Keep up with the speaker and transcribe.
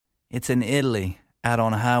It's in Italy, out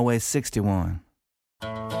on Highway 61.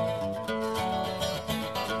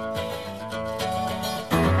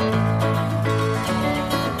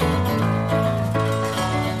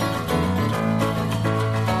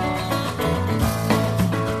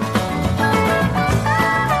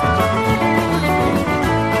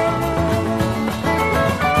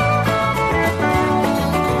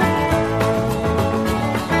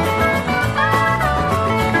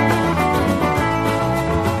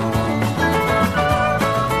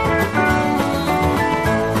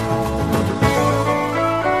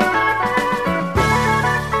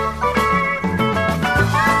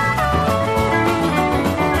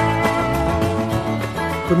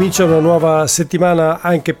 Comincia una nuova settimana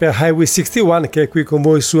anche per Highway 61, che è qui con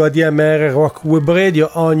voi su ADMR Rock Web Radio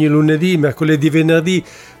ogni lunedì, mercoledì e venerdì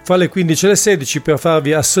fra le 15 e le 16 per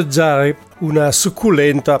farvi assaggiare una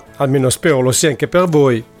succulenta, almeno spero lo sia anche per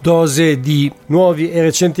voi, dose di nuovi e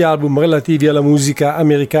recenti album relativi alla musica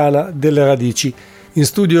americana delle radici. In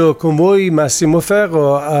studio con voi Massimo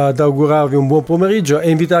Ferro ad augurarvi un buon pomeriggio e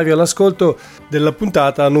invitarvi all'ascolto della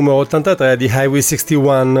puntata numero 83 di Highway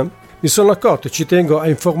 61. Mi sono accorto e ci tengo a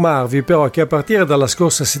informarvi però che a partire dalla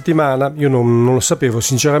scorsa settimana, io non lo sapevo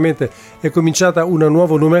sinceramente, è cominciata una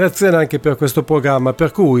nuova numerazione anche per questo programma, per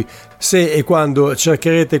cui se e quando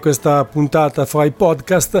cercherete questa puntata fra i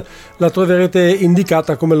podcast la troverete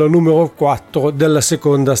indicata come la numero 4 della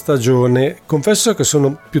seconda stagione. Confesso che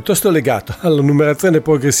sono piuttosto legato alla numerazione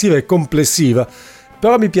progressiva e complessiva,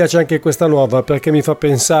 però mi piace anche questa nuova perché mi fa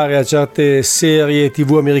pensare a certe serie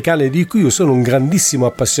TV americane di cui io sono un grandissimo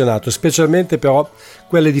appassionato, specialmente però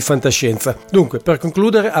quelle di fantascienza. Dunque, per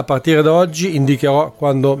concludere, a partire da oggi indicherò,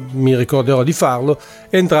 quando mi ricorderò di farlo,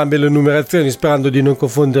 entrambe le numerazioni sperando di non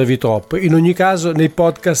confondervi troppo. In ogni caso, nei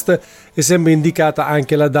podcast è sempre indicata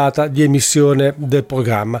anche la data di emissione del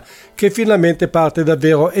programma, che finalmente parte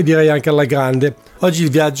davvero e direi anche alla grande. Oggi il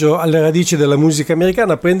viaggio alle radici della musica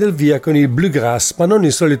americana prende il via con il bluegrass, ma non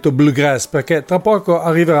il solito bluegrass, perché tra poco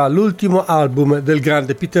arriverà l'ultimo album del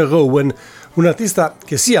grande Peter Rowan, un artista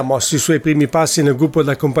che sì ha mosso i suoi primi passi nel gruppo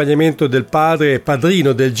d'accompagnamento del padre e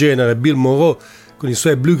padrino del genere Bill Monroe con i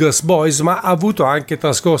suoi Bluegrass Boys, ma ha avuto anche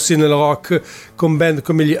trascorsi nel rock con band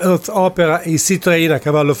come gli Earth Opera e i C-Train a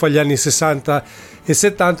cavallo fra gli anni 60 e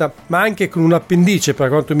 70, ma anche con un appendice, per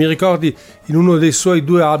quanto mi ricordi, in uno dei suoi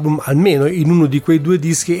due album, almeno in uno di quei due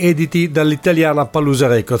dischi editi dall'italiana Palooza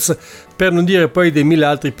Records, per non dire poi dei mille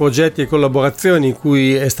altri progetti e collaborazioni in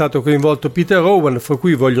cui è stato coinvolto Peter Rowan, fra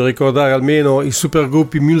cui voglio ricordare almeno i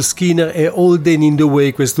supergruppi Mule Skinner e All Day in the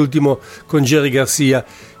Way, quest'ultimo con Jerry Garcia.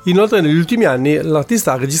 Inoltre negli ultimi anni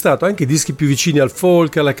l'artista ha registrato anche dischi più vicini al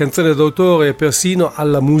folk, alla canzone d'autore e persino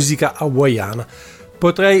alla musica hawaiana.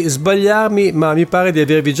 Potrei sbagliarmi, ma mi pare di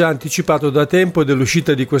avervi già anticipato da tempo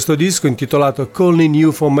dell'uscita di questo disco intitolato Calling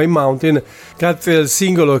You From My Mountain, grazie al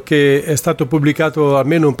singolo che è stato pubblicato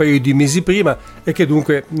almeno un paio di mesi prima e che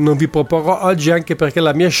dunque non vi proporrò oggi, anche perché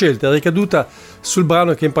la mia scelta è ricaduta sul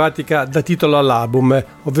brano che in pratica dà titolo all'album,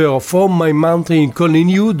 ovvero From My Mountain Calling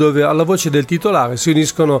You, dove alla voce del titolare si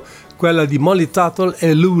uniscono quella di Molly Tuttle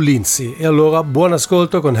e Lou Lindsay. E allora buon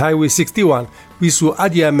ascolto con Highway 61 qui su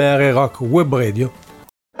ADMR Rock Web Radio.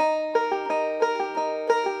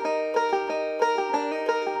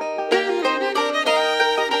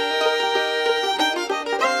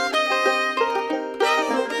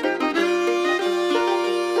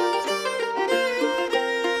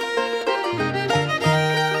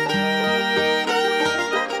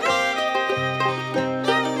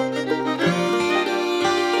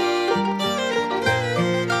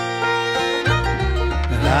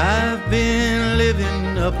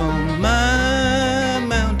 Up on my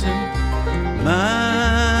mountain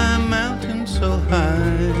so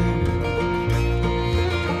high,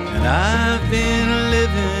 and I've been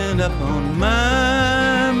living up on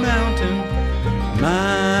my mountain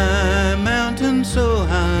so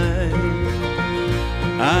high.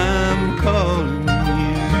 I'm calling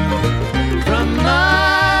you from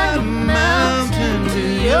my mountain to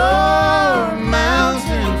your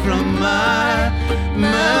mountain, from my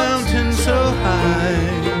mountain so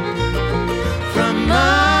high. From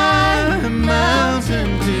my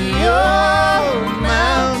mountain to your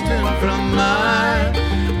mountain, from my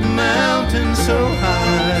mountain so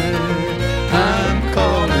high, I'm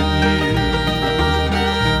calling you.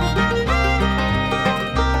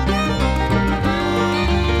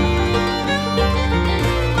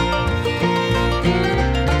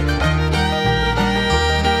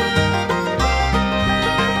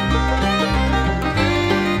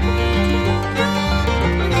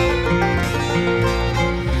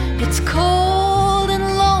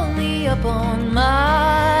 On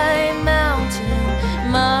my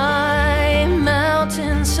mountain, my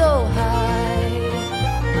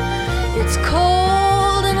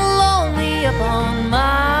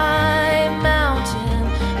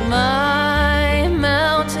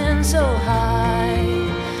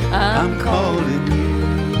I'm calling you.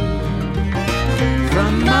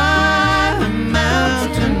 From my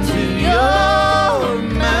mountain to your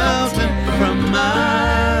mountain, from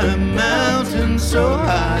my mountain so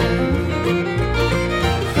high.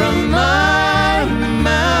 From my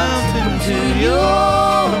mountain to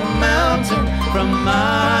your mountain, from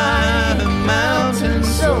my mountain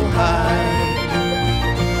so high.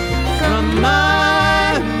 From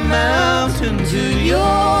my mountain to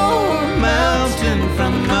your mountain,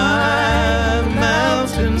 from my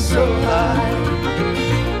mountain so high.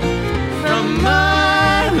 From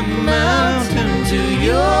my mountain to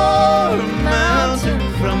your mountain,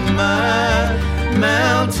 from my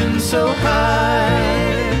mountain so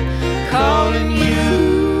high, calling you.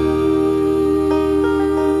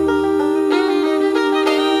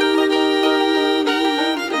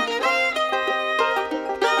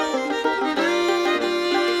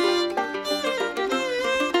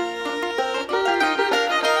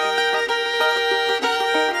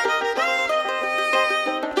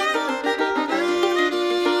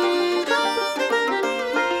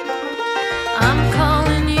 I'm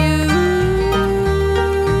calling you.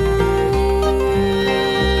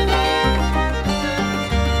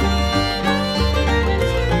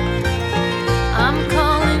 I'm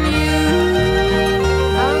calling you.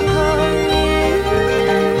 I'm calling you.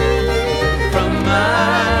 From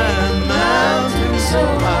my mountain so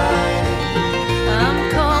high. I'm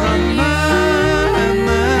calling From you. my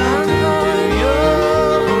mountain to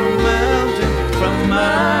your mountain, from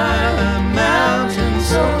my mountain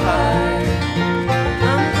so high.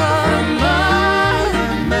 I'm calling From my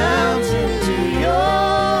mountain to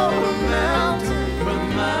your mountain, from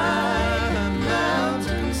my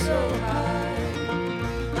mountain so high.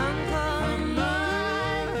 I'm calling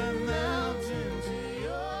My mountain to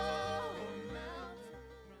your mountain.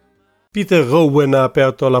 Peter Rowan ha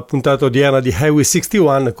aperto la puntata odierna di Highway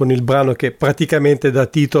 61 con il brano che praticamente dà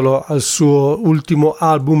titolo al suo ultimo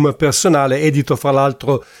album personale, edito fra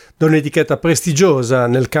l'altro da un'etichetta prestigiosa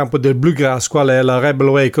nel campo del bluegrass, quale è la Rebel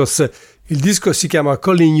Records. Il disco si chiama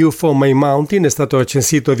Calling You for My Mountain, è stato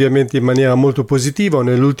recensito ovviamente in maniera molto positiva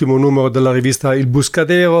nell'ultimo numero della rivista Il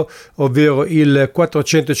Buscadero, ovvero il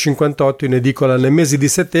 458, in edicola nel mese di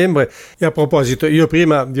settembre. E a proposito, io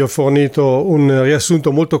prima vi ho fornito un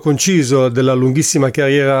riassunto molto conciso della lunghissima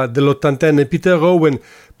carriera dell'80enne Peter Rowan.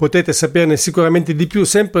 Potete saperne sicuramente di più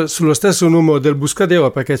sempre sullo stesso numero del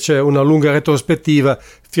Buscadero, perché c'è una lunga retrospettiva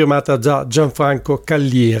firmata da Gianfranco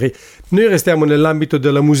Caglieri. Noi restiamo nell'ambito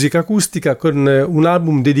della musica acustica con un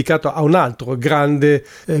album dedicato a un altro grande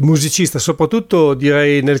musicista, soprattutto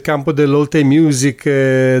direi nel campo dell'old time music,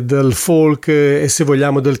 del folk e se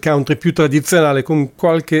vogliamo del country più tradizionale, con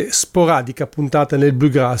qualche sporadica puntata nel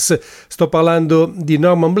bluegrass. Sto parlando di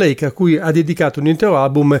Norman Blake, a cui ha dedicato un intero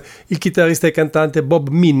album il chitarrista e cantante Bob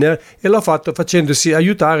Minner, e l'ha fatto facendosi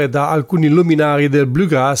aiutare da alcuni luminari del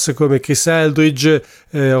bluegrass come Chris Eldridge,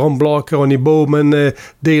 Ron Block, Ronnie Bowman,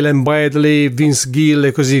 Dale Bradley, Vince Gill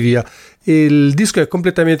e così via. Il disco è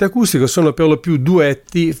completamente acustico, sono per lo più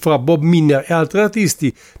duetti fra Bob Minner e altri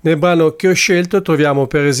artisti. Nel brano che ho scelto troviamo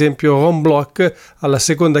per esempio Ron Block alla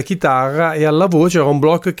seconda chitarra e alla voce. Ron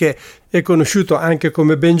Block, che è conosciuto anche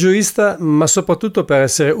come banjoista, ma soprattutto per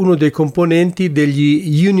essere uno dei componenti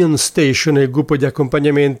degli Union Station, il gruppo di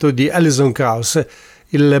accompagnamento di Alison Krauss.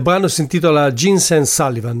 Il brano si intitola Ginseng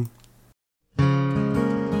Sullivan.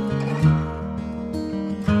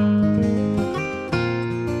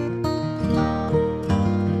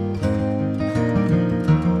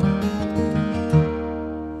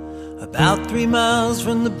 About 3 miles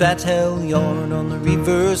from the Battelle Yard on the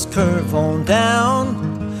reverse curve on down,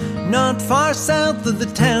 not far south of the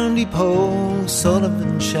town depot,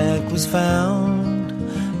 Sullivan's shack was found,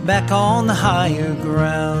 back on the higher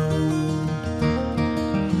ground.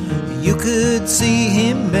 You could see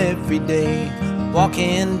him every day,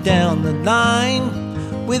 walking down the line,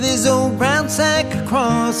 with his old brown sack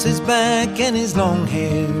across his back and his long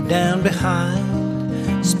hair down behind,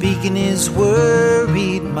 speaking his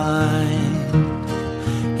worried mind.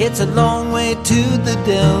 It's a long way to the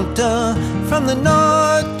Delta from the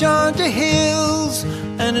North Georgia hills,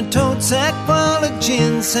 and a tote sack full of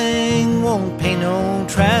ginseng won't pay no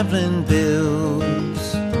traveling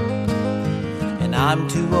bills. And I'm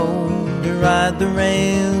too old to ride the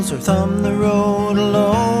rails or thumb the road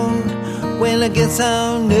alone. Well, I guess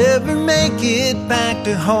I'll never make it back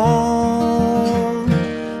to home,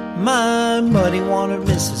 my muddy water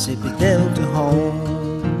Mississippi Delta home.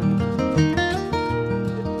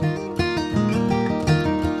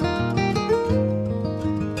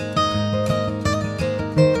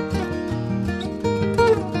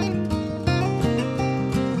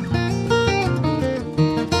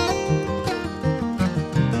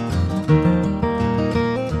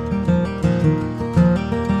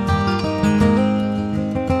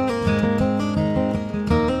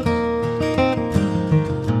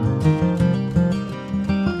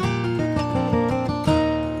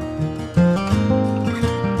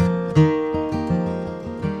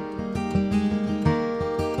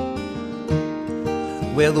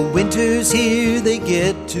 Well, the winters here, they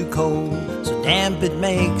get too cold, so damp it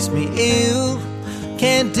makes me ill.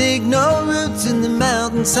 Can't dig no roots in the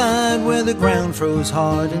mountainside where the ground froze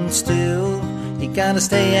hard and still. You gotta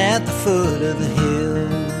stay at the foot of the hill.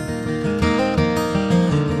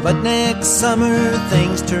 But next summer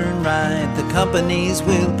things turn right, the companies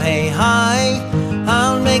will pay high.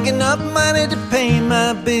 I'll make enough money to pay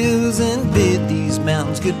my bills and bid these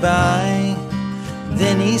mountains goodbye.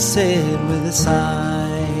 Then he said with a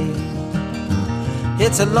sigh,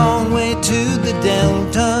 it's a long way to the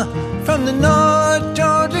Delta from the North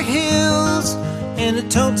Georgia hills, and a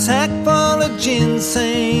tote sack full of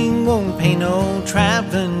ginseng won't pay no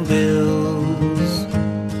traveling bills.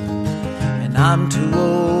 And I'm too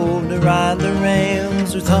old to ride the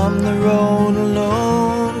rails or thumb the road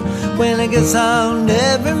alone. Well, I guess I'll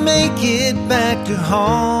never make it back to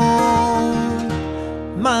home,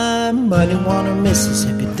 my muddy water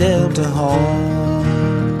Mississippi Delta home.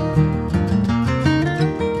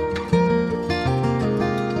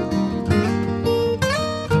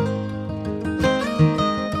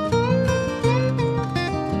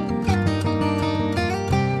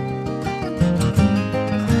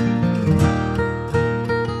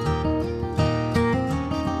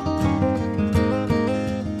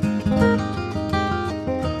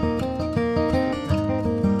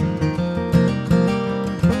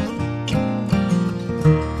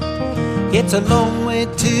 It's a long way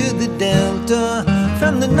to the Delta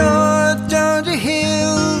from the North Georgia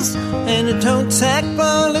hills, and a tote sack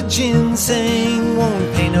full of ginseng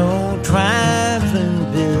won't pay no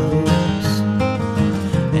traveling bills.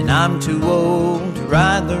 And I'm too old to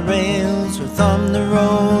ride the rails or thumb the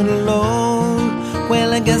road alone.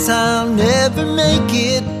 Well, I guess I'll never make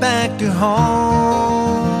it back to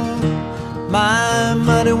home, my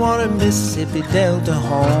muddy water Mississippi Delta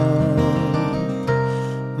home.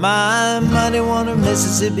 My muddy water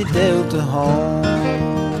Mississippi Delta home.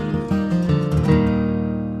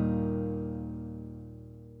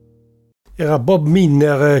 Era Bob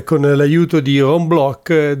Minner con l'aiuto di Ron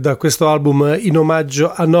Block da questo album in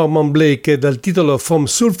omaggio a Norman Blake dal titolo From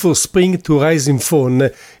Sulphur Spring to Rising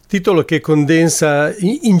Fawn, titolo che condensa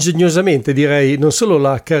ingegnosamente, direi, non solo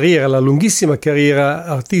la carriera, la lunghissima carriera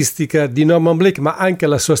artistica di Norman Blake, ma anche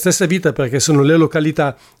la sua stessa vita, perché sono le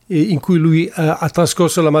località in cui lui ha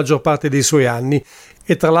trascorso la maggior parte dei suoi anni.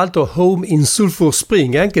 E tra l'altro Home in Sulphur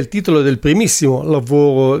Spring è anche il titolo del primissimo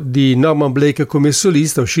lavoro di Norman Blake come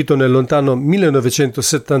solista, uscito nel lontano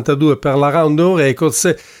 1972 per la Rounder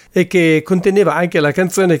Records, e che conteneva anche la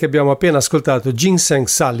canzone che abbiamo appena ascoltato, Ginseng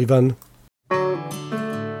Sullivan.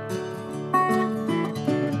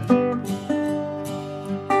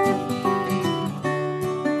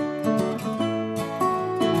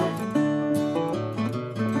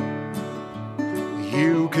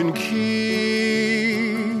 You can keep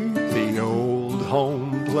the old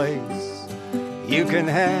home place. You can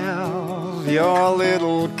have your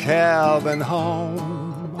little cabin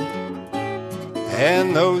home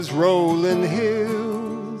and those rolling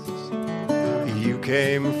hills you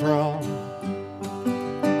came from,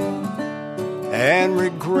 and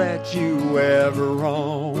regret you ever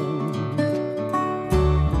roamed.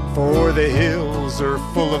 For the hills are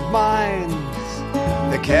full of mines,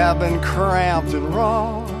 the cabin cramped and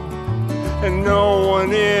raw, and no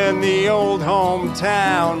one in the old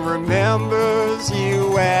hometown remembers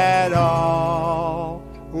you at all.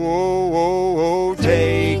 Oh, oh, oh,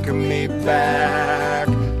 take me back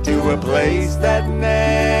to a place that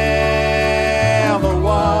never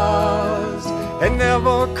was and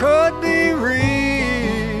never could be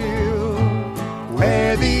real,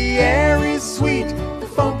 where the air is sweet, the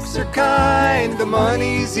folks are kind, the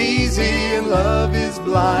money's easy and love is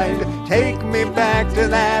blind. Take me back to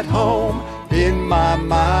that home in my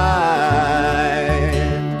mind.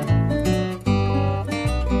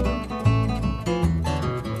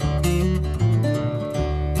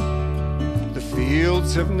 The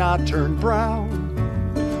fields have not turned brown,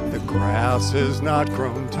 the grass has not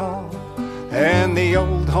grown tall, and the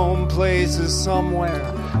old home place is somewhere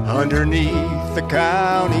underneath the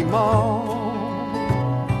county mall.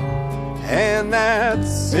 And that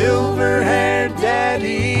silver-haired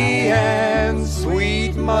daddy and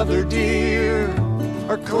sweet mother dear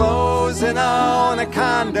are closing on a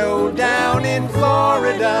condo down in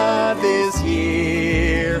Florida this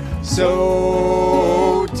year.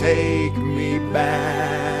 So take me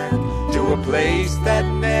back to a place that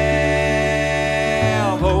never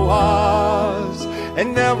was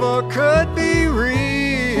and never could be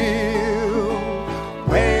real,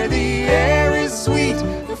 where the air is sweet,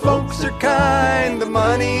 the folks are kind, the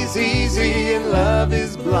money's easy and love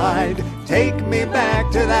is blind. Take me back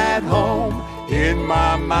to that home in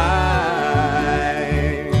my mind.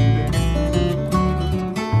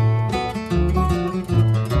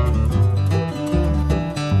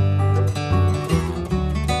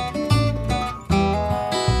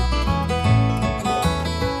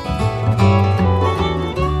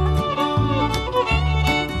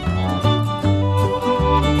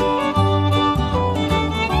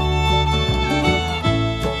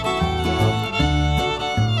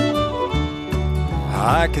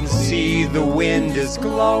 I can see the wind is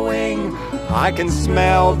glowing, I can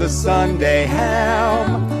smell the Sunday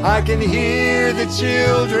ham, I can hear the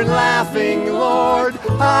children laughing, Lord,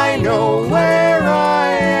 I know where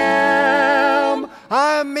I am.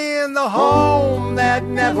 I'm in the home that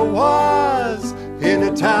never was, in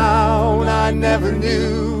a town I never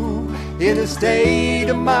knew, in a state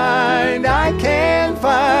of mind I can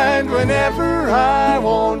find whenever I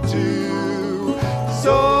want to.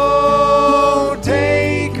 So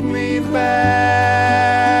take me back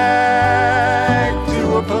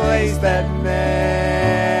to a place that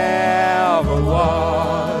never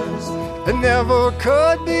was and never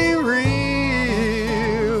could be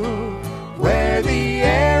real, where the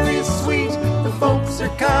air is sweet, the folks are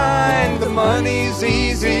kind, the money's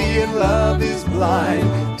easy and love is blind.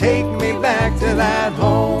 Take me back to that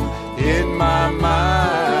home in my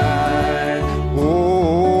mind.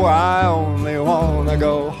 Oh, I only wanna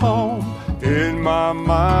go home in my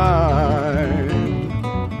mind.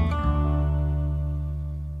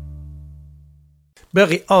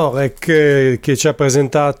 Barry Orek che ci ha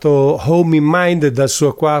presentato Home in Mind dal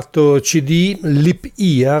suo quarto CD Leap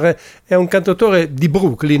Year, è un cantautore di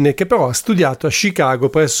Brooklyn che però ha studiato a Chicago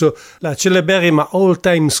presso la celeberrima All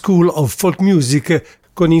Time School of Folk Music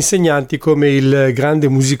con insegnanti come il grande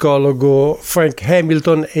musicologo Frank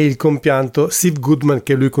Hamilton e il compianto Steve Goodman,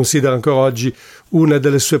 che lui considera ancora oggi una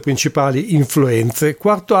delle sue principali influenze.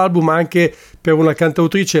 Quarto album anche per una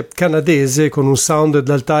cantautrice canadese con un sound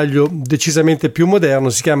dal taglio decisamente più moderno,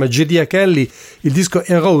 si chiama Jedediah Kelly. Il disco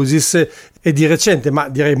Erosis è di recente, ma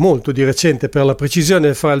direi molto di recente per la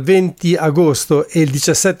precisione, fra il 20 agosto e il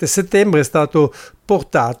 17 settembre è stato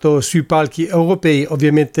portato sui palchi europei,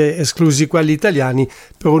 ovviamente esclusi quelli italiani,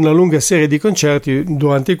 per una lunga serie di concerti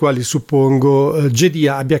durante i quali suppongo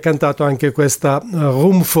Jedediah abbia cantato anche questa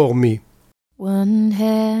Room for Me. One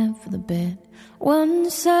half of the bed, one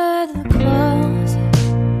side of the closet.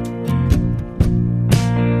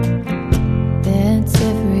 That's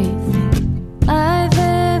everything I've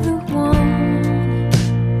ever wanted.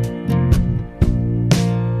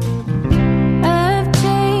 I've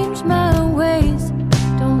changed my ways,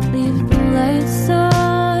 don't leave the lights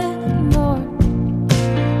on anymore.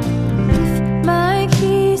 If my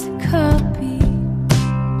keys a copy,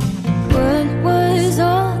 what was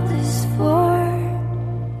all this for?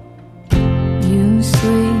 You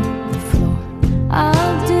sweep the floor,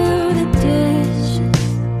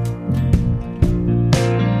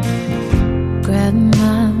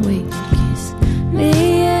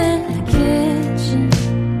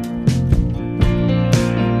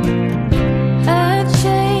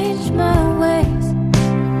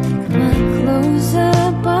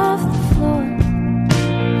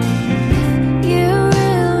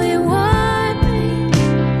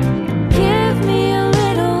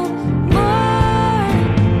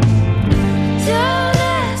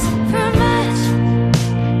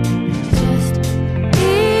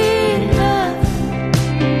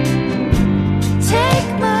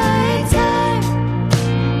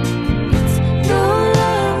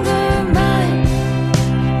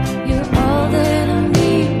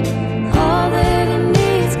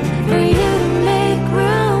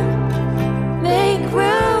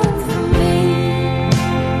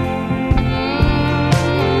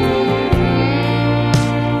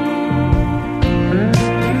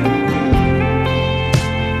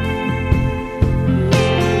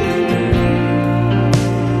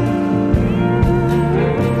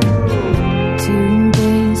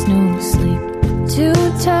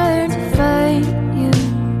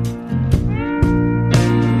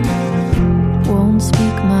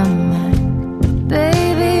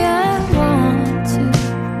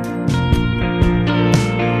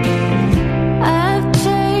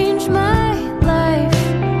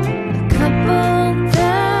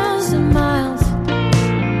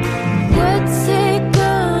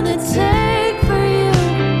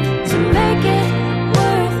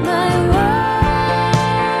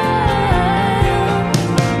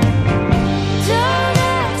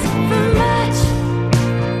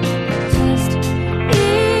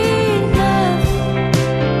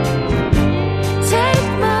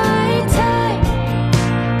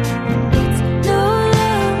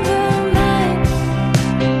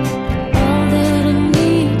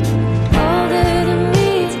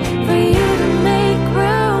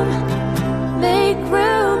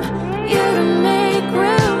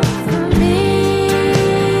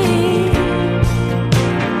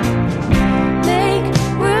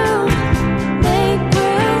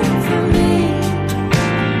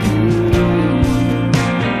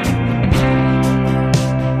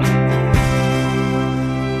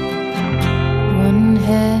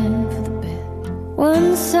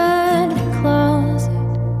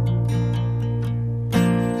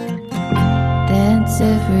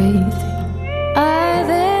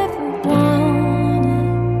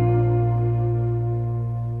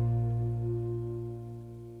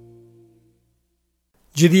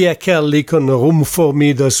 G.D. Kelly con Room for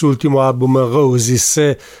Me dal suo ultimo album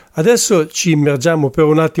Roses. Adesso ci immergiamo per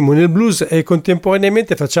un attimo nel blues e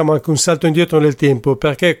contemporaneamente facciamo anche un salto indietro nel tempo,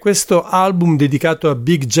 perché questo album dedicato a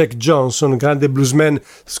Big Jack Johnson, grande bluesman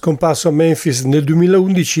scomparso a Memphis nel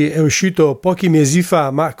 2011, è uscito pochi mesi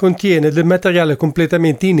fa, ma contiene del materiale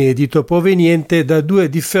completamente inedito proveniente da due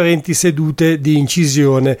differenti sedute di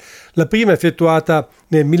incisione. La prima effettuata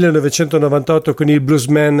nel 1998 con il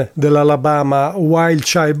bluesman dell'Alabama Wild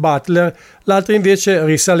Child Butler, l'altra invece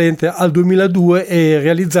risalente al 2002 e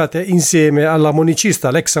realizzata insieme all'armonicista,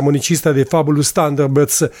 l'ex armonicista dei Fabulous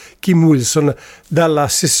Thunderbirds Kim Wilson. Dalla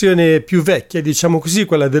sessione più vecchia, diciamo così,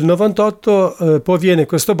 quella del 98, proviene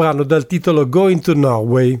questo brano dal titolo Going to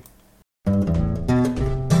Norway.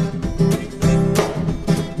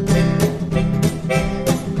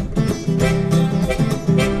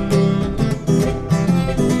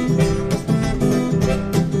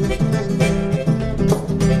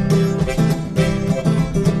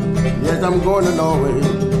 I'm going to Norway,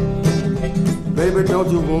 baby, don't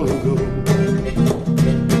you wanna go?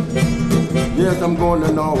 Yes, I'm going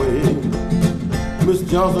to Norway, Miss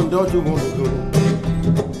Johnson, don't you wanna go?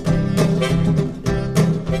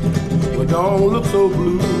 Well, don't look so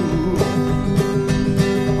blue,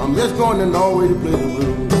 I'm just going to Norway to play the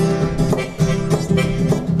blues.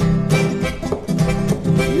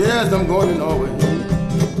 Yes, I'm going to Norway,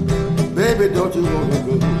 baby, don't you wanna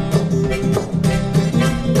go?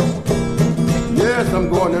 Yes, I'm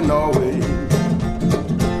going to Norway.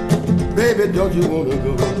 Baby, don't you want to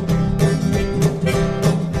go?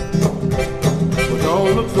 But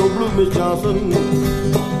don't look so blue, Miss Johnson.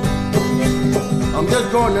 I'm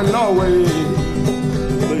just going to Norway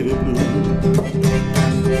to play the blues.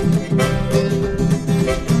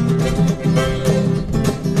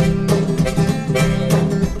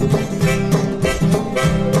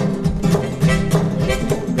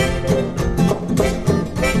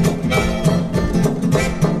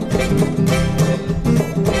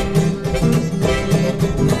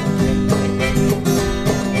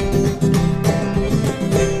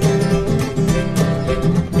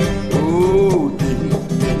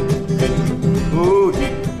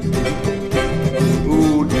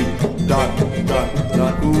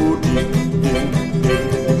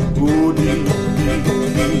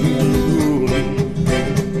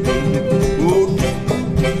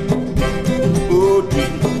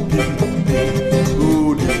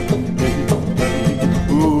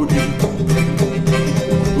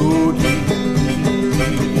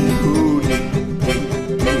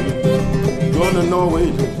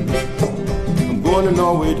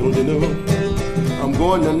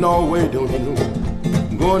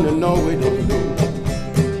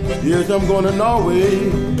 I'm going to Norway,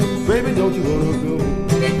 baby, don't you wanna go?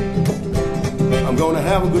 I'm gonna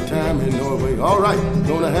have a good time in Norway. All right,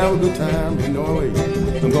 gonna have a good time in Norway.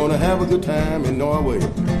 I'm gonna have a good time in Norway.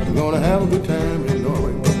 I'm gonna have a good time in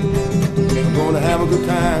Norway. I'm gonna have a good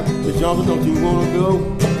time. Miss Johnson, don't you wanna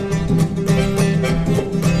go?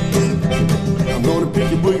 I'm gonna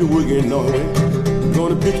pitch a boogie woogie in Norway. I'm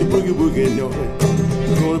gonna pitch a boogie woogie in Norway.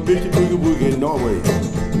 I'm gonna pitch a boogie woogie in Norway.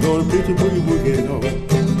 I'm gonna pitch a boogie woogie in Norway.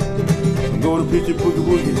 Going to pitch a boogie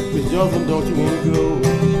woogie. Miss Johnson, don't you want to go?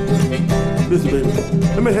 Listen, baby,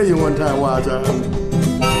 let me hear you one time, wild child.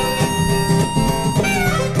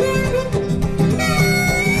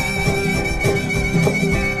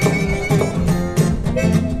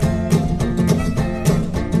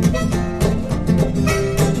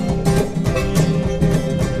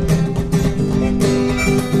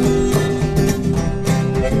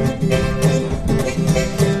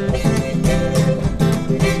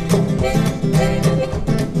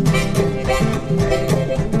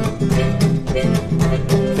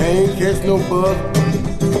 No bus,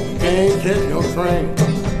 can't catch no train.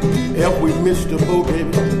 If we miss the boat,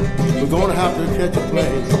 baby, we're gonna have to catch a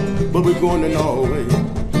plane. But we're going to Norway.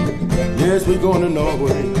 Yes, we're going to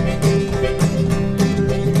Norway.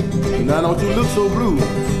 Now don't you look so blue.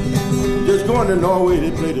 Just going to Norway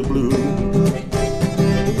to play the blues.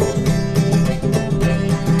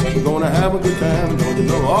 We're gonna have a good time, don't you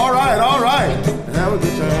know? All right, have a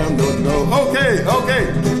good time, don't you know? Okay,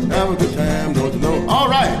 have a good time, don't you know? All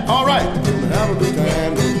right, gonna have a good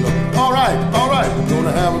time, don't you know? All right,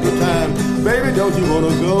 gonna have a good time. Baby, don't you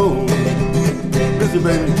wanna go? Listen,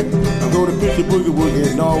 baby, I'm gonna pitch a boogie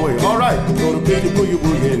woogie in Norway. All right, I'm gonna pitch a boogie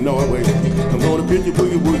woogie in Norway. I'm gonna pitch a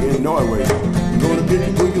boogie woogie in Norway. I'm gonna pitch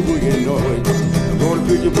a boogie woogie in Norway. I'm gonna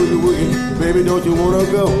pitch a boogie woogie. Baby, don't you wanna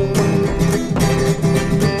go?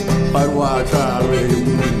 Fight wild child, baby.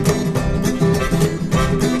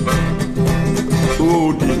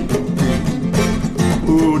 Ooh, deep.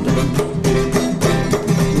 Ooh, deep.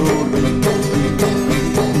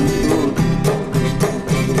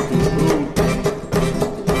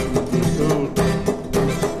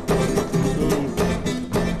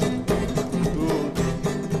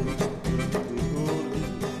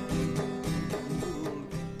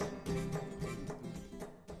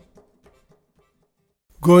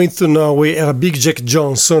 Going to Norway era Big Jack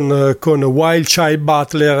Johnson con Wild Child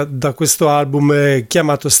Butler da questo album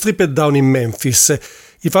chiamato Stripped Down in Memphis.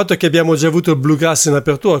 Il fatto che abbiamo già avuto il bluegrass in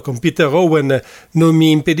apertura con Peter Owen non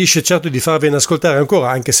mi impedisce certo di farvene ascoltare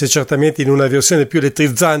ancora, anche se certamente in una versione più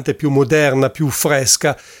elettrizzante, più moderna, più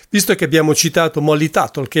fresca, visto che abbiamo citato Molly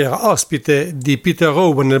Tuttle, che era ospite di Peter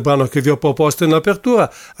Owen nel brano che vi ho proposto in apertura.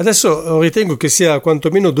 Adesso ritengo che sia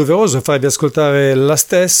quantomeno doveroso farvi ascoltare la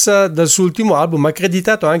stessa dal suo ultimo album,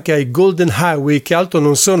 accreditato anche ai Golden Highway, che altro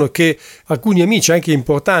non sono che alcuni amici anche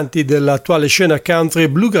importanti dell'attuale scena country e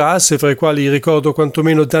bluegrass, fra i quali ricordo quantomeno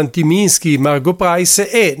Dan Tyminski, Margo Price,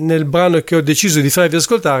 e nel brano che ho deciso di farvi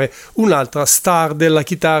ascoltare un'altra star della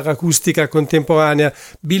chitarra acustica contemporanea,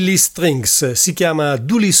 Billy Strings. Si chiama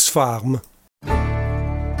Dooley's Farm.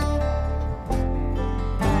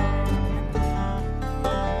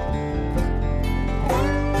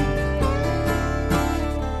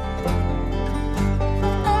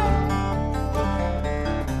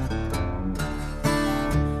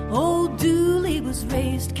 Old Dooley was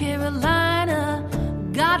raised Carolina,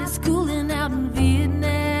 got his schooling out in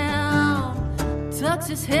Vietnam, tucks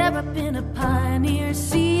his hair up in a pioneer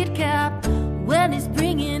seed cap when he's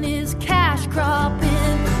bringing his cash crop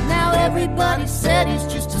in. Now everybody said he's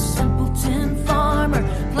just a simpleton farmer,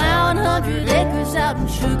 plowing 100 acres out in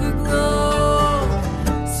Sugar Grove,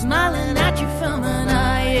 smiling at you from an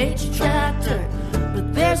IH tractor,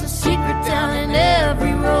 but there's a secret down in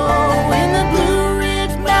every row. In the Blue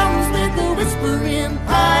Ridge Mountains with the whispering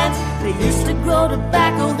pines, they used to grow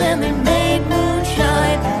tobacco, then they made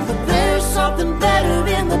moonshine. But there's something better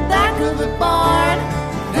in the back of the barn,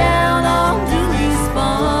 down on Dooley's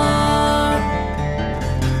farm.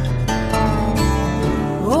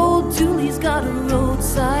 Old Dooley's got a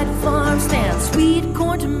roadside farm stand, sweet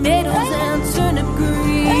corn, tomatoes, and turnip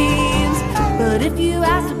greens. But if you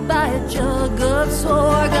ask to buy a jug of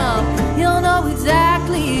sorghum, he'll know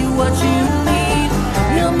exactly what you need.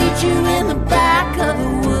 He'll meet you in the back of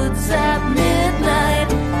the woods at midnight.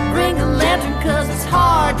 Bring a lantern 'cause it's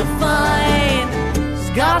hard to find. He's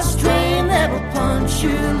got a strain that'll punch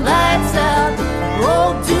your lights out.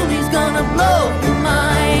 Old Dooley's gonna blow your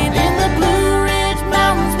mind. In the Blue Ridge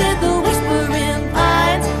Mountains with the whispering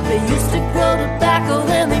pines, they used to grow tobacco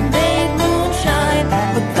and they made moonshine.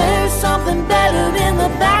 But there's something better in the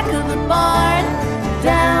back of the barn,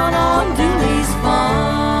 down on Dooley's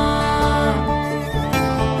farm.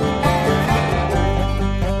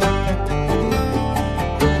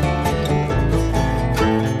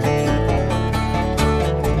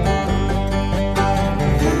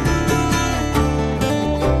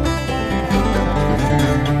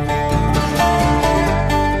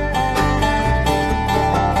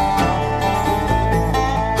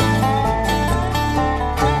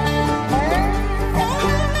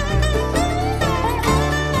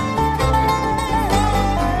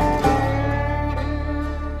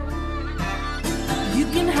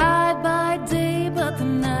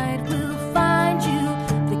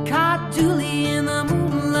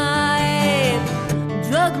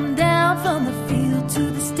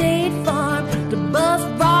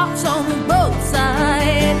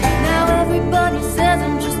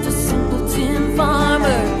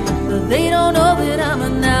 They don't know that I'm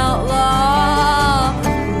an outlaw.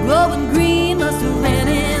 Growing green must have ran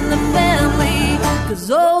in the family,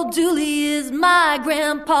 'cause old Dooley is my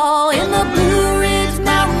grandpa. In the Blue Ridge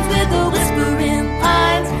Mountains with the whispering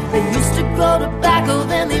pines, they used to grow tobacco,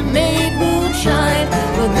 then they made moonshine.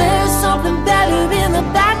 But there's something better in the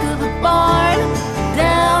back of the barn,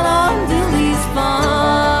 down on Dooley's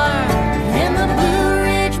farm. In the Blue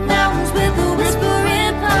Ridge Mountains with the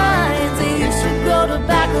whispering pines, they used to grow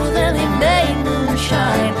tobacco, then they made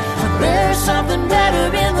moonshine. But there's something better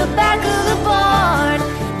in the back of the barn,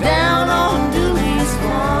 down on Dooley's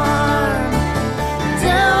farm,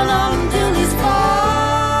 down on Dooley's farm.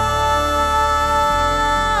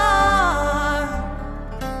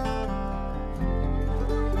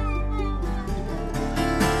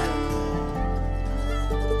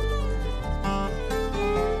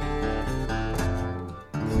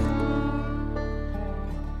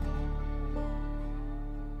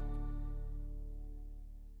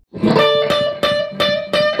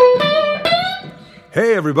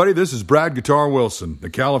 Hey everybody, this is Brad Guitar Wilson, the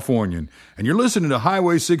Californian, and you're listening to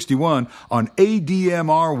Highway 61 on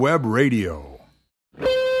ADMR Web Radio.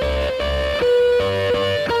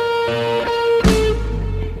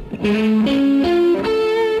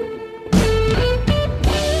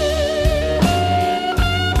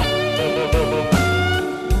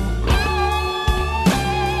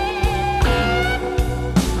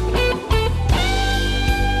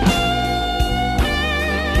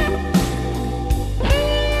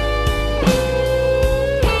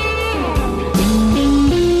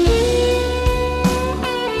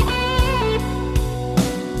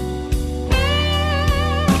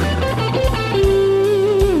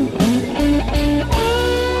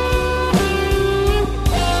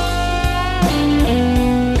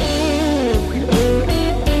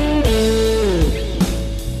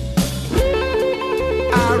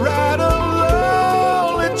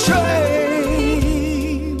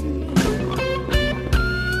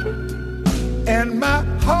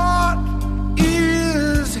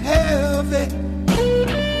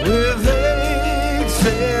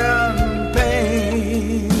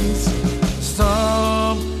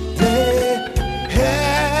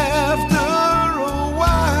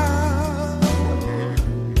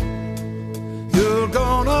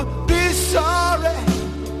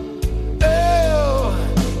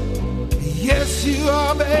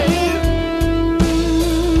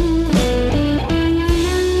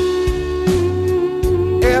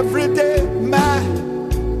 every day my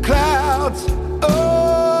clouds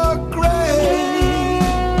are gray,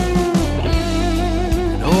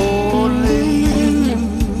 and only you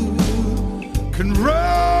can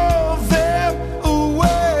roll them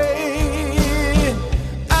away.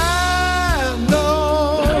 I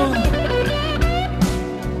know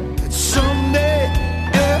that someday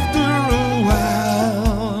after a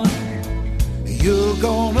while you're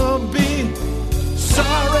gonna be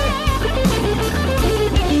sorry.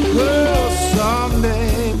 Well,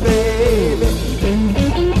 someday, baby,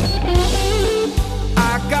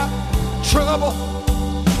 I got trouble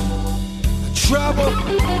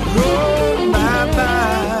on my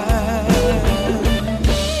mind.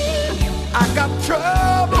 I got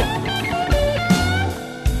trouble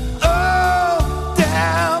all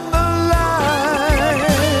down the line.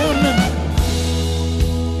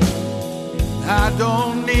 I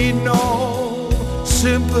don't need no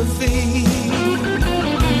sympathy.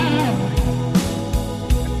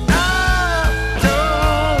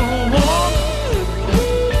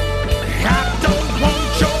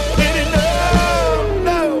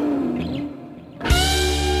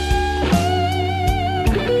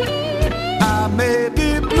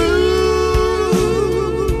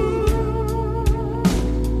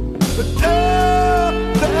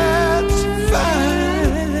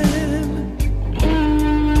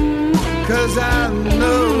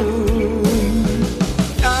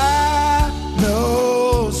 I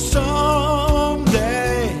know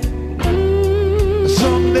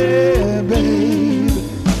someday, babe,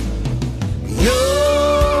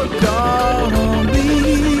 you're gonna be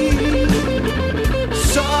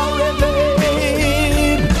sorry, babe.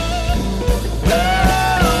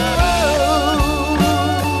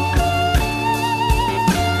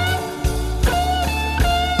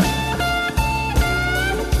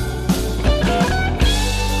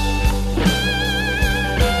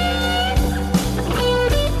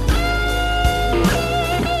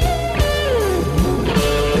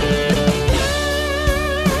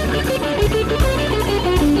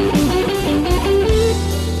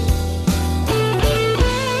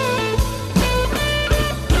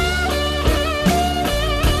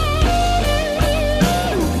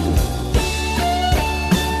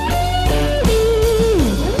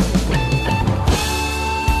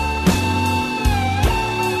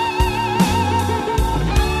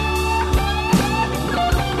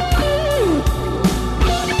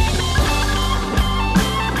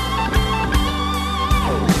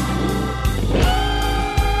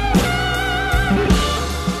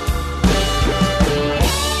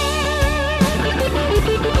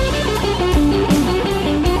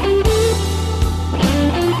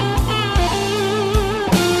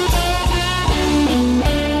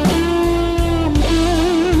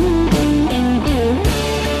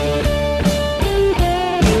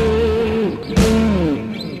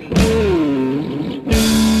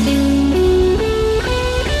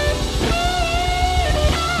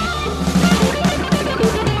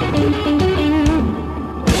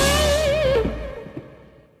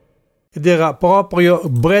 ed era proprio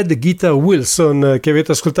Brad Guitar Wilson che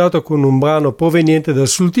avete ascoltato con un brano proveniente dal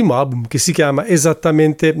suo ultimo album che si chiama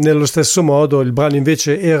esattamente nello stesso modo. Il brano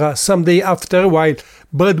invece era Someday After a While.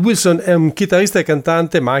 Brad Wilson è un chitarrista e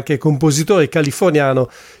cantante ma anche compositore californiano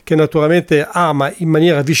che naturalmente ama in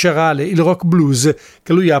maniera viscerale il rock blues,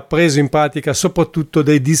 che lui ha preso in pratica soprattutto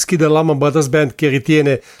dai dischi dell'Allman Brothers Band, che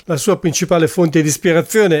ritiene la sua principale fonte di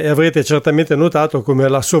ispirazione, e avrete certamente notato come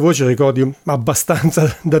la sua voce ricordi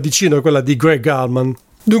abbastanza da vicino a quella di Greg Allman.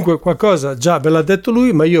 Dunque qualcosa già ve l'ha detto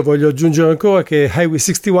lui, ma io voglio aggiungere ancora che Highway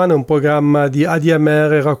 61 è un programma di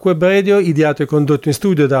ADMR Rock Web Radio ideato e condotto in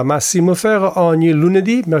studio da Massimo Ferro ogni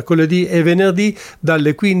lunedì, mercoledì e venerdì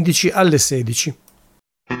dalle 15 alle 16.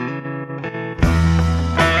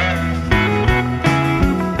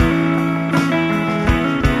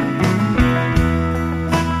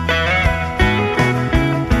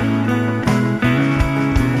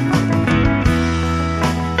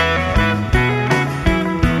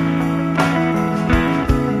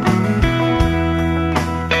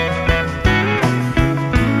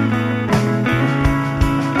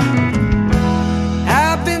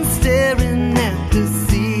 I've been staring at the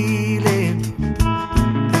ceiling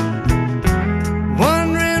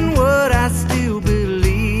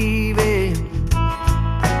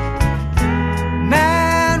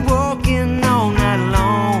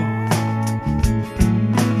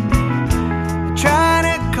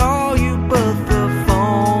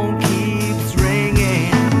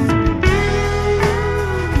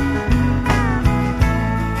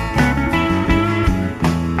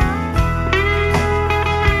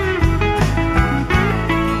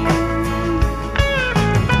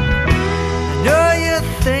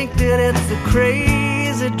it's a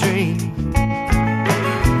crazy dream.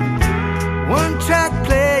 One track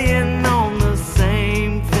playing on the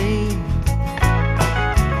same theme.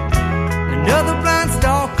 Another blind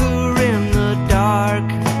stalker in the dark.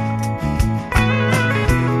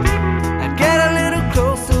 I get a little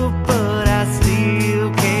closer, but I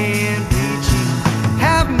still can't reach you.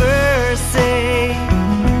 Have mercy.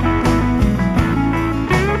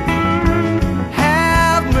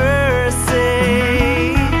 Have mercy.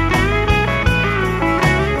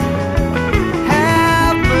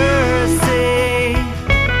 Have mercy.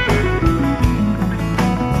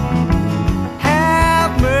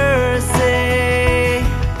 Have mercy.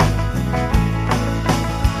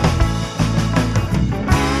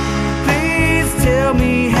 Please tell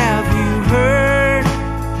me, have you heard?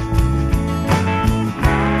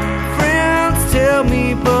 Friends tell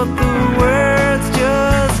me, but the words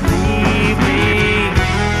just leave me.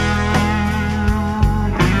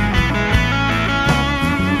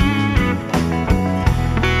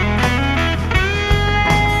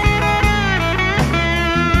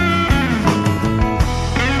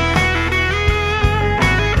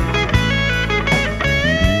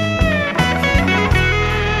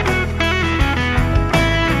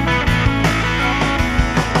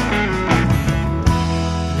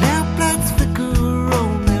 Lamplights flicker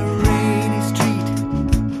on the rainy street.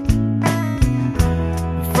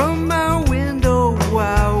 From my window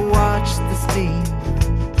I watch the steam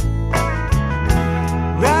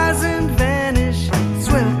rise and vanish,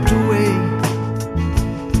 swept away.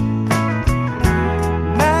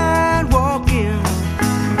 Mind walking,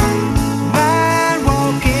 mind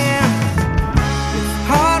walking. It's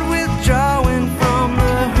hard withdrawing from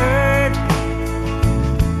the hurt.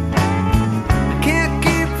 I can't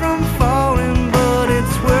keep from falling, but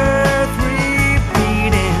it's worth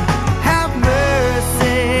repeating. Have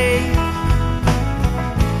mercy.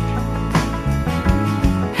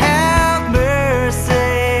 Have mercy.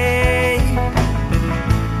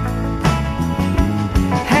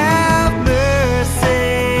 Have mercy.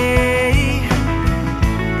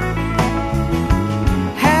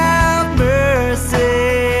 Have mercy.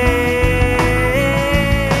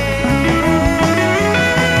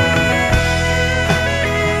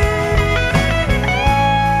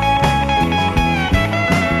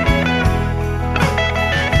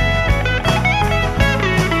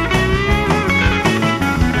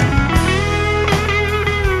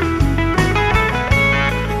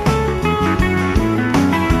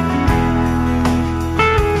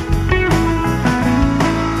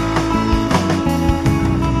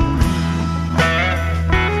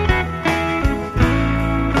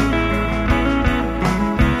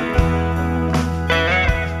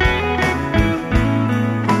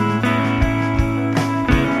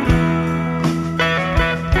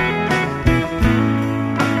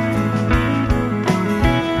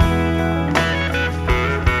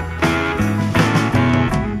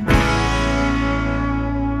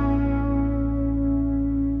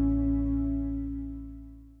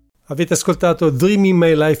 Avete ascoltato Dreaming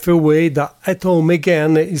My Life Away da At Home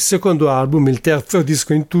Again, il secondo album, il terzo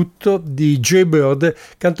disco in tutto di Jay Bird,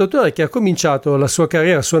 cantautore che ha cominciato la sua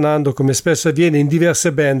carriera suonando, come spesso avviene, in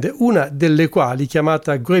diverse band, una delle quali,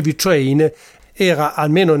 chiamata Gravy Train, era,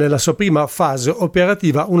 almeno nella sua prima fase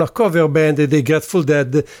operativa, una cover band dei Grateful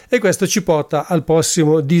Dead, e questo ci porta al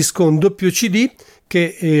prossimo disco, un doppio CD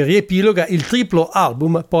che riepiloga il triplo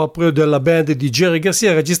album proprio della band di Jerry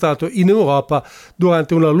Garcia, registrato in Europa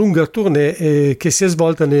durante una lunga tournée che si è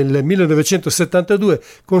svolta nel 1972,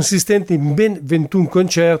 consistente in ben 21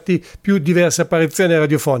 concerti più diverse apparizioni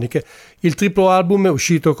radiofoniche. Il triplo album,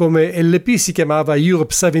 uscito come LP, si chiamava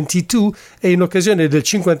Europe 72 e in occasione del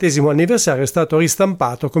 50° anniversario è stato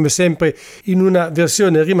ristampato, come sempre, in una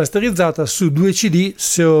versione rimasterizzata su 2 CD,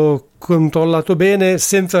 se ho controllato bene,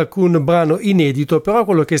 senza alcun brano inedito, però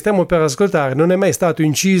quello che stiamo per ascoltare non è mai stato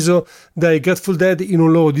inciso dai Grateful Dead in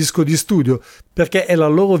un loro disco di studio, perché è la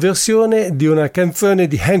loro versione di una canzone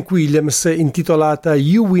di Hank Williams intitolata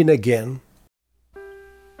You Win Again.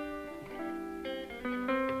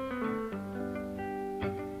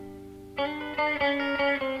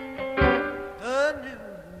 The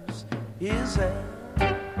news is out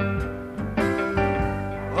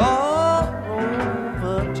all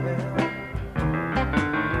over town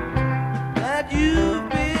that you've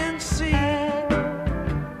been seen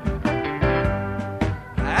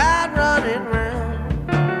out running round.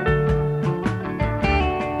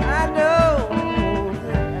 I know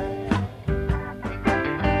that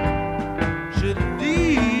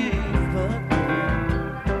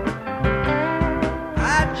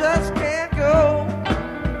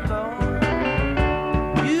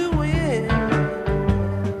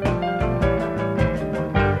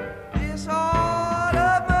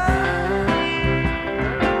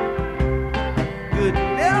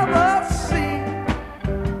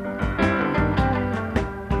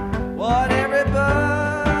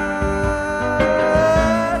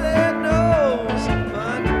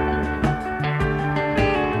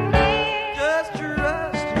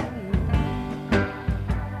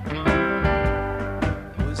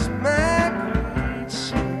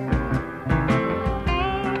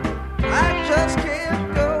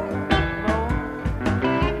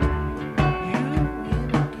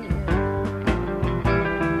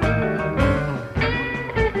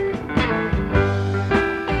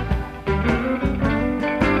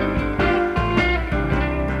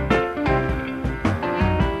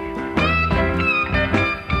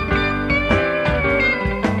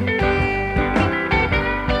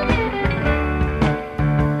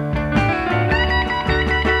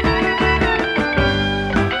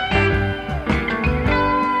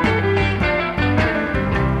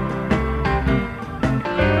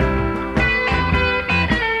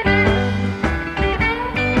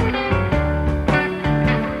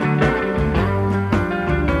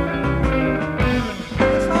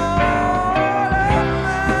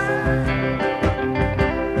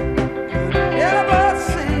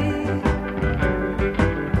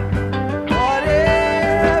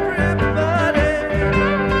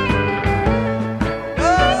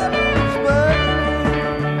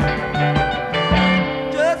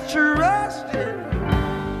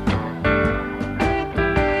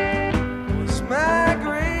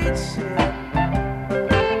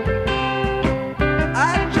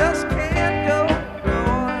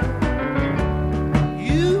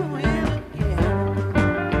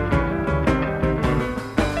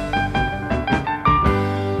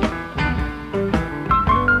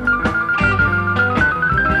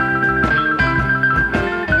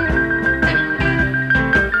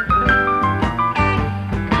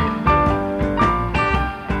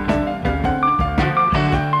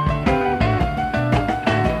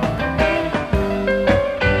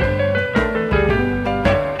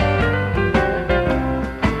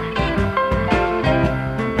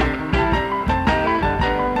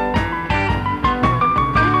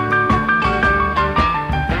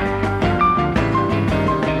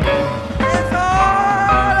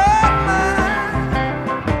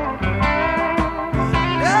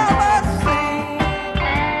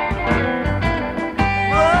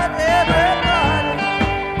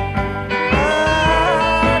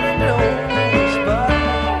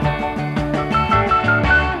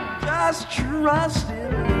and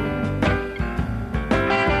rusted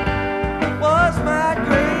was my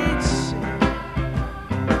great sin.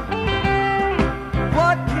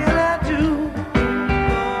 What can I do?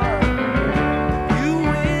 Lord, you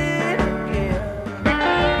win again.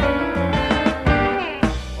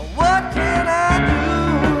 What can I do,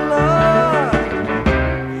 Lord?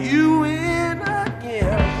 You win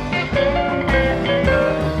again.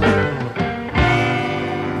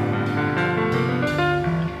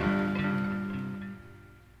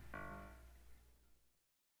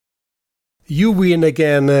 You Win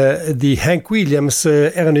Again di Hank Williams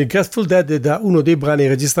erano i Grateful Dead da uno dei brani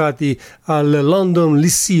registrati al London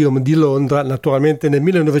Lyceum di Londra, naturalmente nel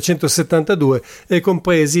 1972, e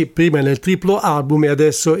compresi prima nel triplo album e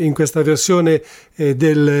adesso in questa versione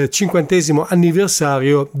del 50°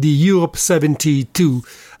 anniversario di Europe 72.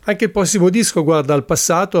 Anche il prossimo disco guarda al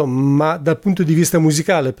passato, ma dal punto di vista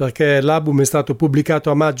musicale, perché l'album è stato pubblicato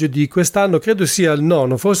a maggio di quest'anno, credo sia il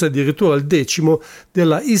 9, forse addirittura il 10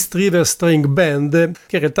 della East River String Band,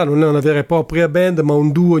 che in realtà non è una vera e propria band, ma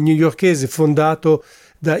un duo newyorkese fondato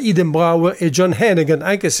da Eden Brower e John Hannigan,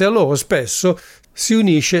 anche se a loro spesso si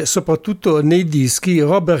unisce soprattutto nei dischi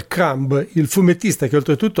Robert Crumb, il fumettista che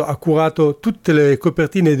oltretutto ha curato tutte le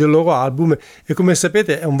copertine del loro album e, come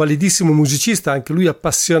sapete, è un validissimo musicista, anche lui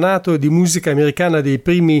appassionato di musica americana dei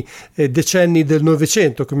primi decenni del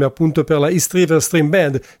Novecento, come appunto per la East River String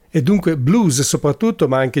Band, e dunque blues soprattutto,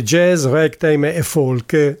 ma anche jazz, ragtime e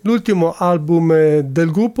folk. L'ultimo album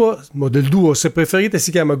del gruppo, o del duo se preferite,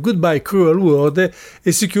 si chiama Goodbye Cruel World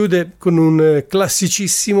e si chiude con un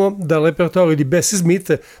classicissimo dal repertorio di Bessie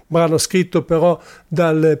Smith, brano scritto però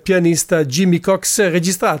dal pianista Jimmy Cox,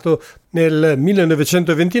 registrato nel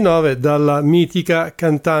 1929 dalla mitica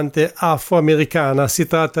cantante afroamericana. Si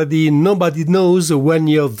tratta di Nobody Knows When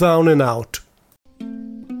You're Down and Out.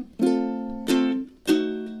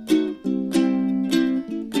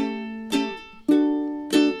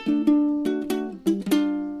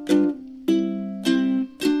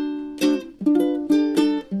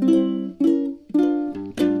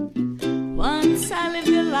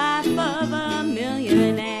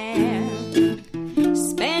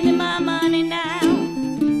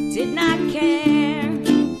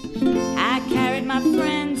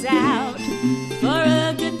 Out for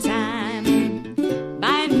a good time.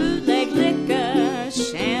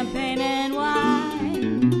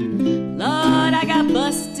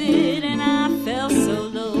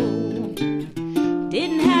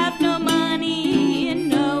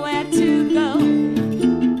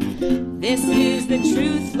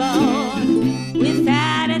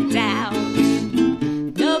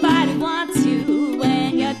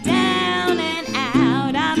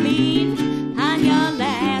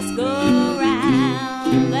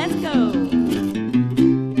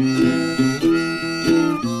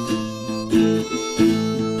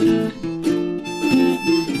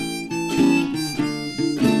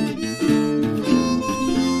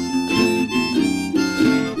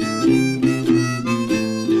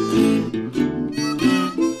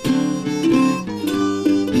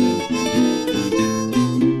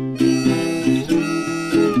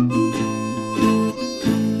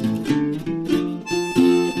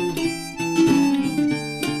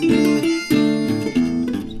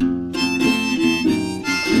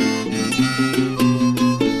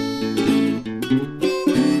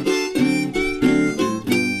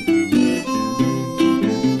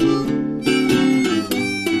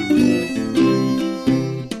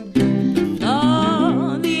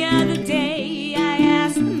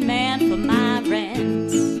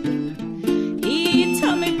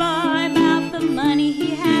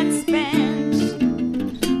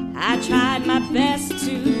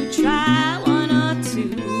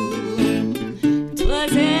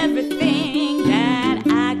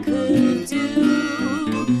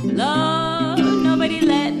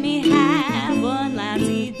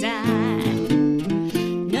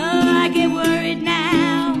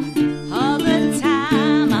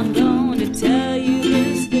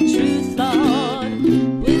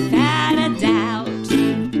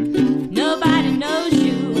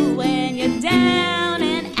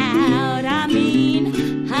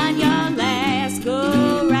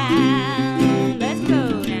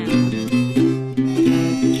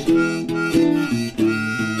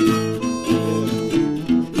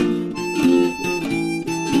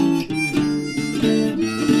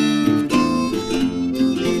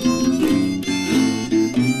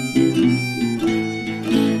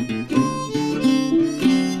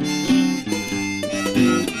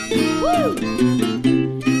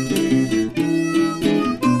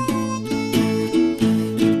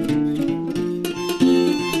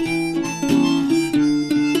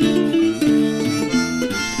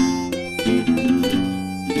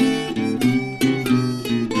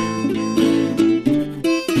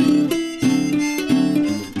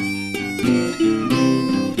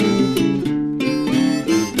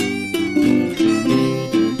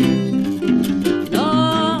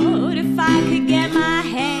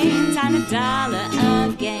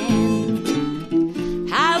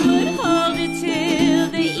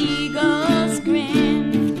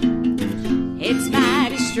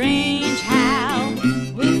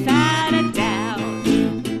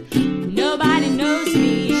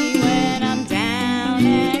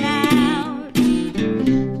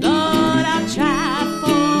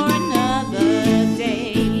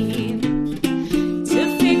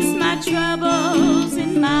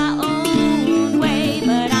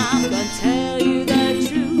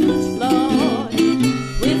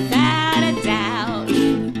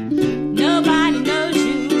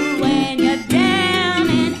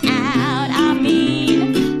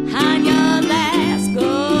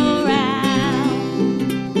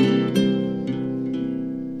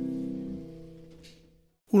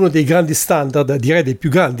 uno dei grandi standard, direi dei più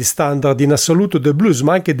grandi standard in assoluto del blues,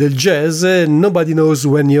 ma anche del jazz, Nobody Knows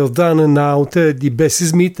When You're Down and Out di Bessie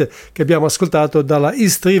Smith, che abbiamo ascoltato dalla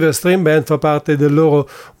East River String Band, fa parte del loro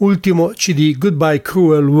ultimo CD Goodbye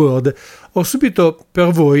Cruel World. Ho subito per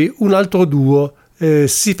voi un altro duo.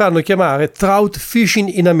 Si fanno chiamare Trout Fishing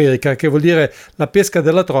in America, che vuol dire la pesca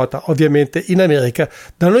della trota, ovviamente in America.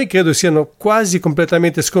 Da noi credo siano quasi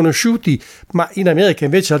completamente sconosciuti, ma in America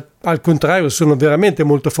invece al contrario sono veramente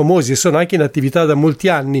molto famosi e sono anche in attività da molti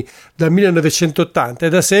anni, dal 1980, e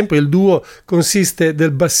da sempre il duo consiste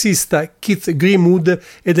del bassista Keith Greenwood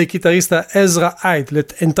e del chitarrista Ezra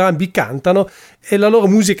Eitlet. Entrambi cantano e la loro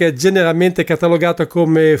musica è generalmente catalogata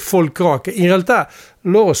come folk rock. In realtà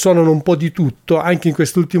loro suonano un po' di tutto, anche in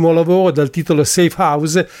quest'ultimo lavoro dal titolo Safe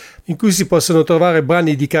House, in cui si possono trovare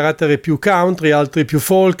brani di carattere più country, altri più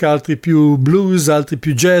folk, altri più blues, altri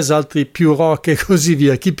più jazz, altri più rock e così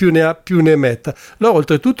via. Chi più ne ha più ne metta. Loro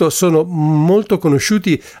oltretutto sono molto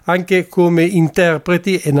conosciuti anche come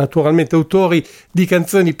interpreti e naturalmente autori di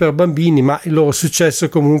canzoni per bambini, ma il loro successo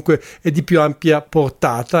comunque è di più ampia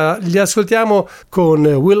portata. Li ascoltiamo con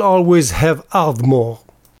We'll Always Have Ardmore.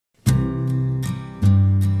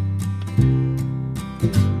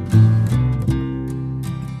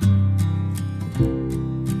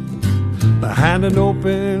 Behind an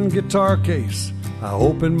open guitar case, I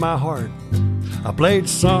opened my heart. I played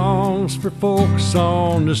songs for folks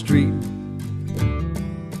on the street.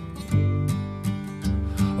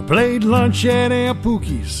 I played lunch at Aunt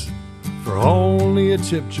Pookie's for only a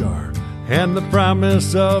tip jar and the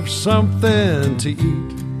promise of something to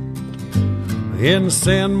eat. In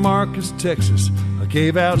San Marcos, Texas, I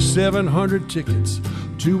gave out 700 tickets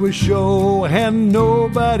to a show and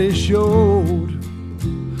nobody showed.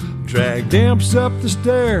 Dragged imps up the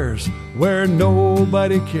stairs where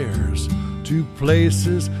nobody cares, to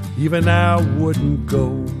places even I wouldn't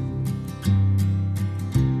go.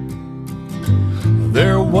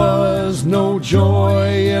 There was no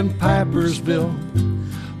joy in Pipersville.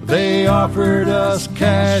 They offered us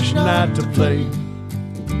cash not to play.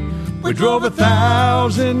 We drove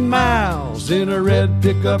 1,000 miles in a red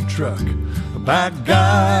pickup truck. By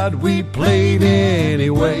God, we played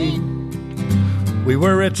anyway. We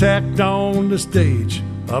were attacked on the stage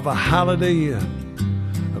of a Holiday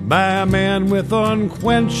Inn by a man with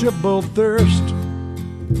unquenchable thirst.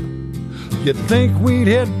 You'd think we'd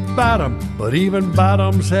hit bottom, but even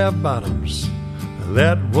bottoms have bottoms.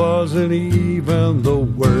 That wasn't even the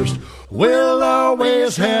worst. We'll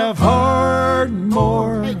always have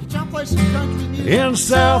Ardmore in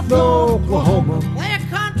South Oklahoma. Play a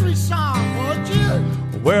country song, would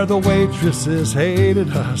you? Where the waitresses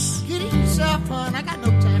hated us. Get it yourself, hon. I got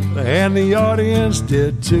no time for that. And the audience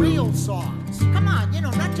did too. Real songs. Come on,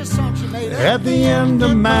 not just songs you made up. At the end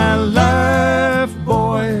of my life,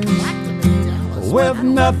 boys, with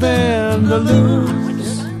nothing to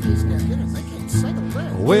lose,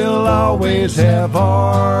 we'll always have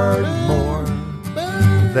Ardmore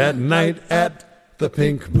that night at the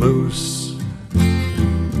Pink Moose.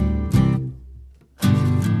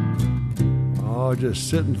 Oh, just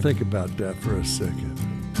sit and think about that for a second.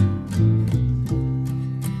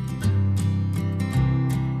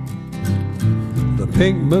 The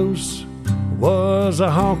Pink Moose was a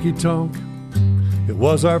honky-tonk. It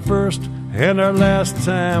was our first and our last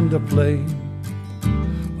time to play.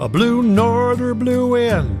 A blue norther blew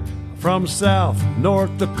in from South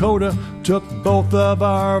North Dakota, took both of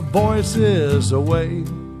our voices away.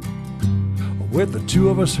 With the two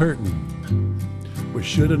of us hurting, we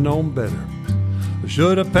should have known better. We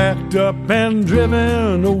should have packed up and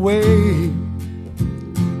driven away.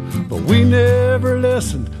 But we never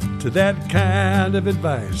listened to that kind of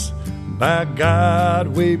advice. By God,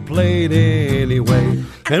 we played anyway.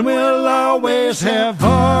 And we'll always have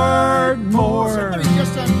Ardmore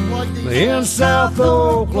in South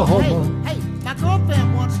Oklahoma. Hey, my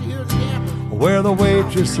girlfriend wants to hear the gambler. Where the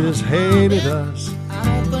waitresses hated us. I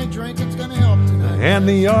don't think drinking's gonna help today. And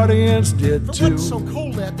the audience did If it too. wasn't so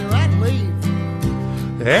cold out there, I'd leave.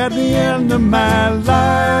 At the end of my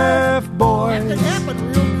life, boys, That could happen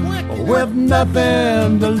real quick. with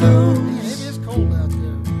nothing to lose, It is cold out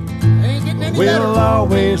there. Ain't getting any better. we'll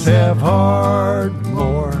always have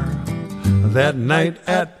Ardmore that night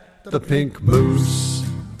at the Pink Moose.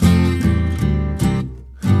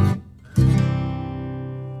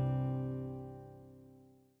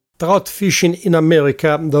 Trout Fishing in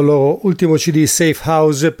America dal loro ultimo CD Safe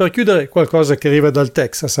House, per chiudere qualcosa che arriva dal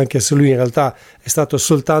Texas, anche se lui in realtà è stato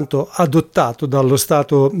soltanto adottato dallo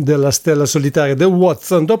stato della stella solitaria del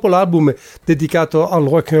Watson. Dopo l'album dedicato al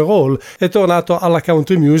rock and roll è tornato alla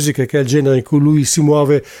country music, che è il genere in cui lui si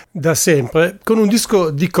muove da sempre, con un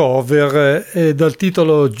disco di cover dal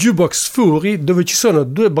titolo Jukebox Fury, dove ci sono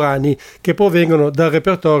 2 brani che provengono dal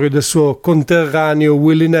repertorio del suo conterraneo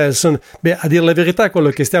Willie Nelson. A dire la verità,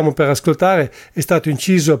 quello che stiamo per ascoltare è stato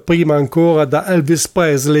inciso prima ancora da Elvis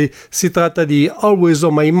Presley. Si tratta di Always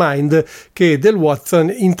on My Mind, che Del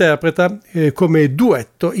Watson interpreta come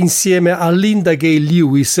duetto insieme a Linda Gay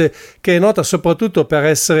Lewis, che è nota soprattutto per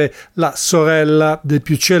essere la sorella del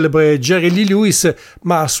più celebre Jerry Lee Lewis,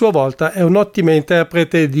 ma a sua volta è un'ottima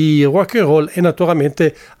interprete di rock and roll e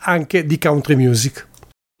naturalmente anche di country music.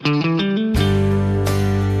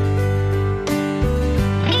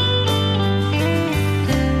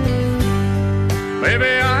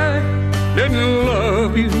 Maybe I didn't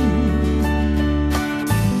love you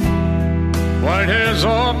quite as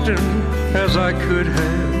often as I could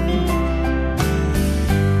have.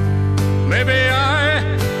 Maybe I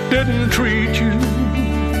didn't treat you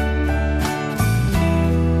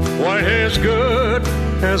quite as good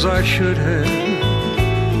as I should have.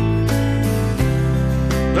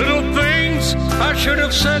 Little things I should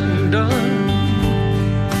have said and done,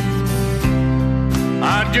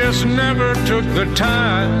 I just never took the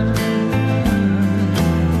time.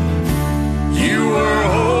 You were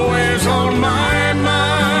always on my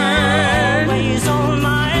mind. Always on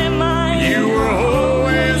my mind. You were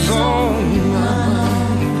always on my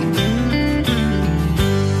mind.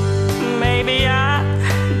 Maybe I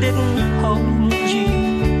didn't hold you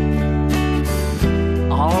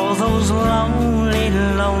all those lonely,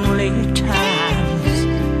 lonely times.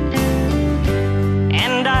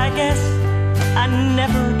 And I guess I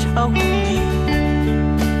never told you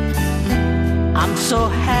I'm so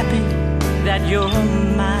happy that you're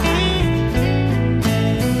mine.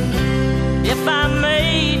 If I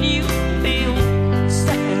made you feel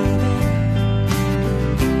second best,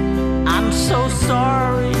 I'm so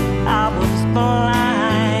sorry I was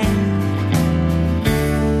blind.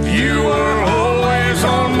 You were always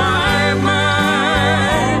on my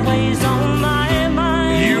mind. Always on my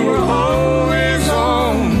mind. You were always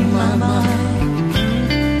on my mind.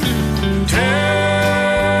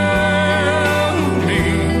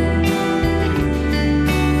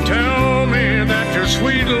 Tell me that your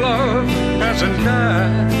sweet love hasn't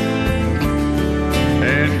died,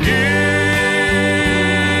 and give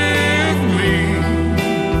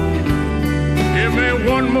me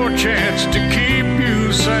one more chance to keep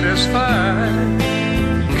you satisfied,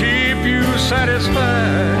 keep you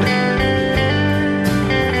satisfied.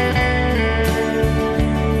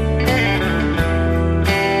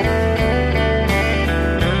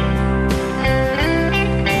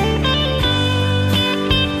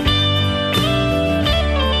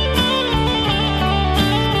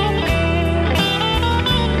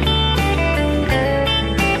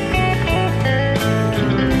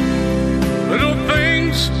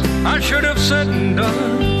 I should have said and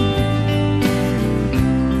done,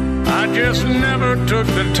 I just never took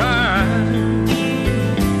the time.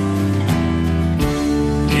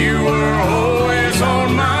 You were always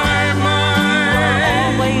on my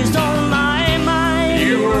mind. Always on my mind.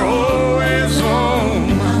 You were always on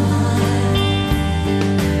my mind.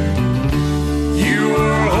 You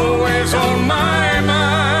were always on my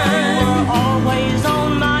mind. Always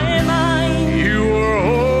on my mind. You were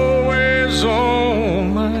always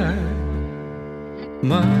on my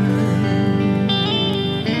mind.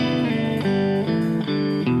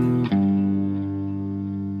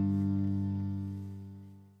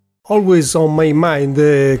 Always on My Mind,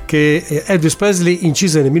 che Elvis Presley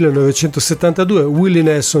incise nel 1972, Willie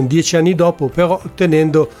Nelson 10 anni dopo, però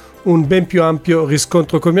ottenendo un ben più ampio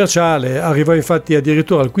riscontro commerciale. Arrivò infatti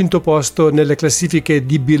addirittura al quinto posto nelle classifiche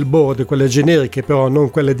di Billboard, quelle generiche però,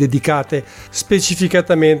 non quelle dedicate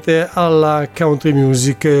specificatamente alla country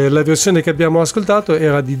music. La versione che abbiamo ascoltato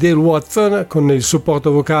era di Dale Watson con il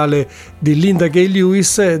supporto vocale di Linda Gay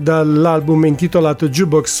Lewis dall'album intitolato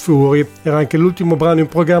Jukebox Fury. Era anche l'ultimo brano in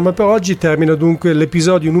programma per oggi. Termina dunque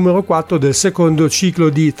l'episodio numero 4 del secondo ciclo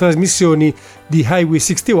di trasmissioni di Highway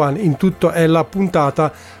 61. In tutto è la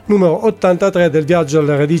puntata numero 83 del viaggio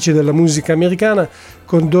alle radici della musica americana,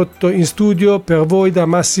 condotto in studio per voi da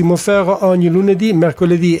Massimo Ferro ogni lunedì,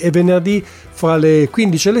 mercoledì e venerdì fra le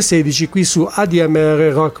 15 e le 16 qui su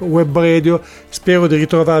ADMR Rock Web Radio. Spero di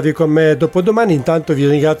ritrovarvi con me dopodomani. Intanto vi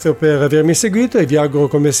ringrazio per avermi seguito e vi auguro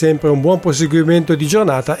come sempre un buon proseguimento di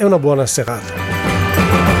giornata e una buona serata.